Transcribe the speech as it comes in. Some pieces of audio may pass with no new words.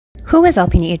Who is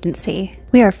Alpena Agency?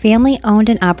 We are a family-owned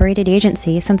and operated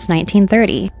agency since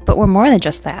 1930, but we're more than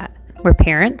just that. We're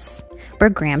parents, we're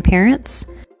grandparents,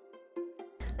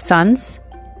 sons,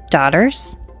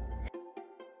 daughters.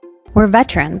 We're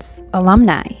veterans,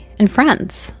 alumni, and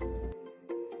friends.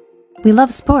 We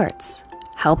love sports,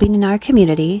 helping in our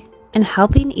community, and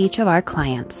helping each of our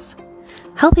clients.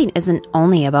 Helping isn't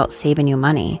only about saving you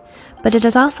money, but it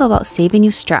is also about saving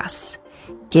you stress,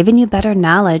 giving you better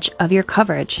knowledge of your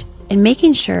coverage, and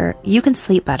making sure you can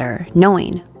sleep better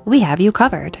knowing we have you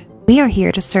covered. We are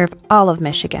here to serve all of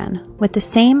Michigan with the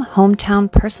same hometown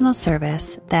personal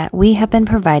service that we have been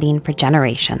providing for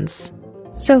generations.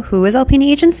 So who is Alpena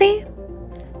Agency?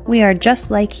 We are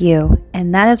just like you,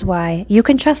 and that is why you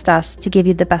can trust us to give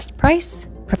you the best price,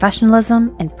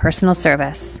 professionalism, and personal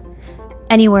service.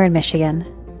 Anywhere in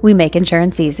Michigan, we make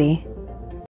insurance easy.